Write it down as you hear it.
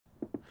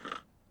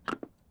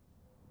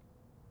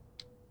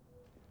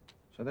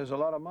So there's a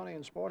lot of money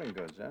in sporting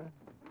goods, huh?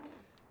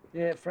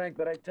 Yeah, Frank,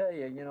 but I tell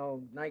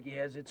you, Nike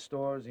has its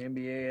stores, the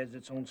NBA has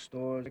its own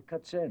stores. It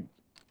cuts in.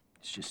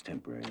 It's just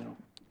temporary, though.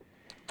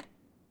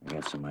 I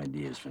got some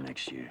ideas for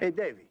next year. Hey,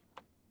 Davey.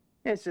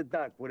 Ask the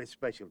doc what his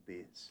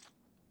specialty is.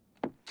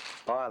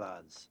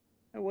 Bylaws.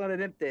 I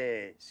wanted him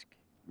to ask.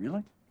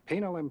 Really?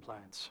 Penal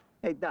implants.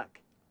 Hey, Doc.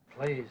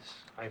 Please,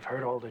 I've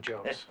heard all the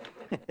jokes.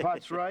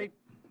 Pot's right.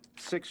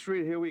 6th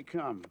Street, here we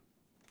come.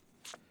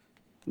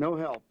 No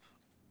help.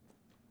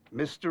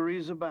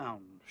 Mysteries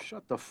abound.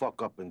 Shut the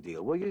fuck up and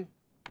deal, will you?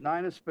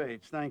 9 of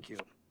spades, thank you.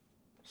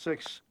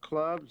 6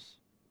 clubs.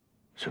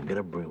 So get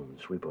a broom and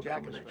sweep up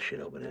Jack some of is that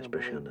shit over there,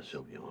 especially on the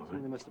Sylvia, all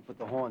right? They must have put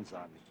the horns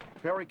on me.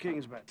 Perry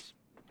King's bets.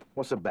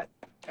 What's the bet?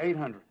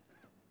 800.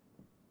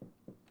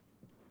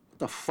 What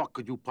the fuck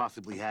could you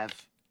possibly have?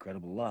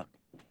 Incredible luck.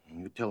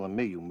 You're telling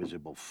me, you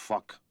miserable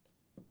fuck.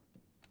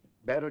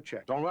 Bet or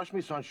check? Don't rush me,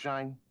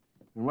 sunshine.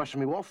 You're rushing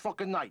me all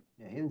fucking night.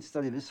 Yeah, he didn't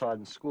study this hard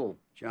in school.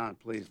 John,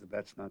 please, the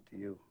bet's not to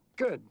you.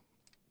 Good.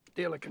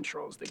 Dealer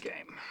controls the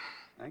game.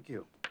 Thank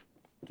you.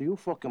 Do you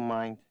fucking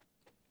mind?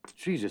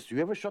 Jesus, do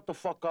you ever shut the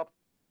fuck up?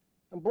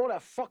 And blow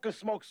that fucking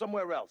smoke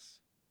somewhere else?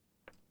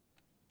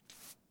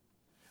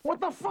 What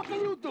the fuck are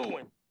you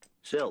doing?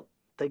 Sil,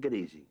 take it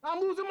easy. I'm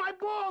losing my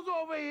balls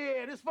over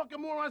here. This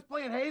fucking moron's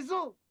playing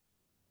Hazel.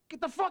 Get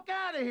the fuck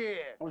out of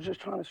here. I was just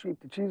trying to sweep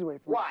the cheese away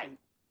from Why?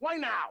 Why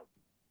now?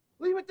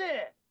 Leave it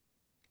there.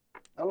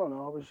 I don't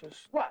know, I was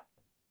just... What?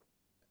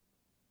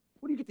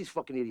 Where do you get these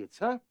fucking idiots,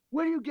 huh?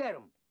 Where do you get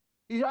them?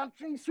 I'm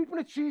sweeping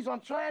the cheese.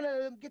 I'm trying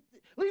to get...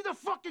 Leave the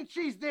fucking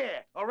cheese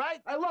there, all right?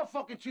 I love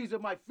fucking cheese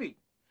at my feet.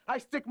 I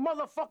stick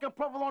motherfucking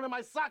provolone in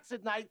my socks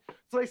at night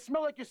so they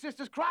smell like your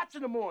sister's crotch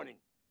in the morning,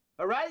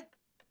 all right?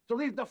 So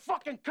leave the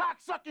fucking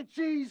cocksucking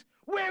cheese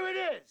where it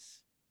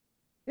is.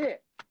 Here,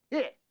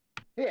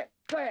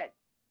 go ahead.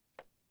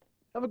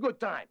 Have a good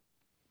time.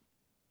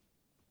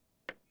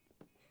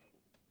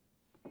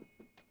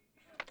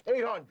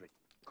 800.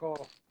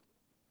 Call.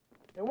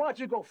 And why don't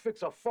you go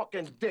fix a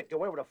fucking dick or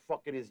whatever the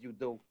fuck it is you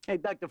do? Hey,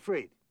 Dr.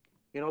 Freed.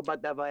 You know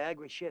about that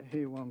Viagra shit?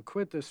 He won't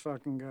quit, this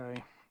fucking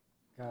guy.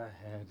 Go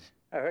ahead.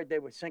 I heard they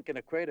were sinking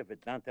a crate of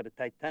it down to the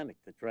Titanic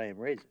to try and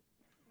raise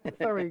it.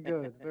 Very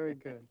good, very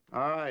good.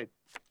 All right.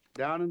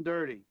 Down and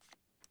dirty.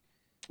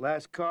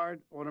 Last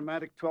card,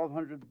 automatic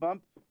 1200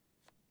 bump.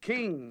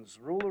 Kings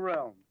rule the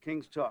realm.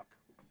 Kings talk.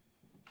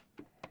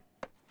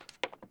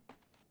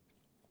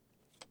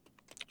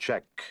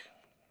 Check.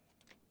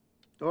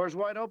 Door's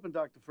wide open,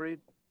 Dr. Freed.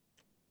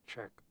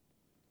 Check.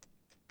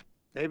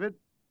 David?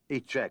 He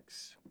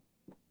checks.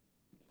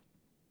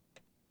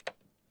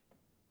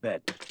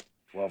 Bet.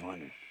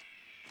 1200.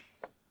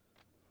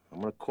 I'm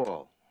gonna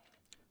call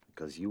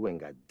because you ain't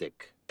got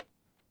dick.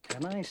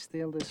 Can I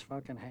steal this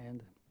fucking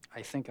hand?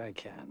 I think I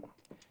can.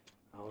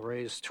 I'll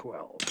raise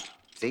 12.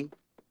 See?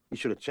 You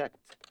should have checked.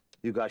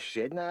 You got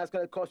shit. Now it's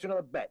gonna cost you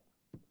another bet.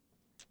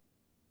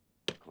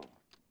 Cool.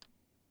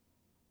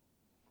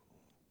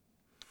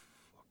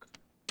 Fuck.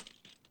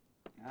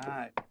 All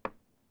right.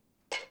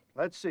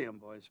 Let's see him,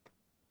 boys.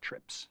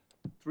 Trips.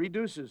 3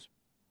 deuces.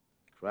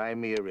 Cry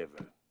me a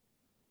river.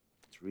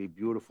 3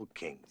 beautiful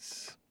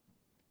kings.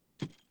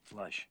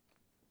 Flush.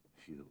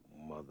 You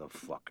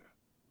motherfucker.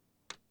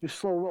 You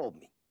slow rolled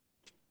me.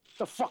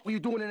 The fuck were you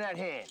doing in that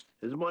hand?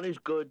 His money's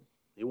good.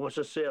 He wants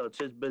to sell. It's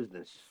his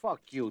business.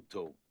 Fuck you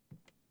two.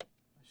 I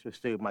should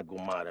stay with my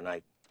guma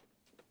tonight.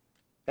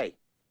 Hey,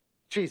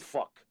 cheese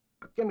fuck.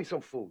 Get me some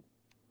food.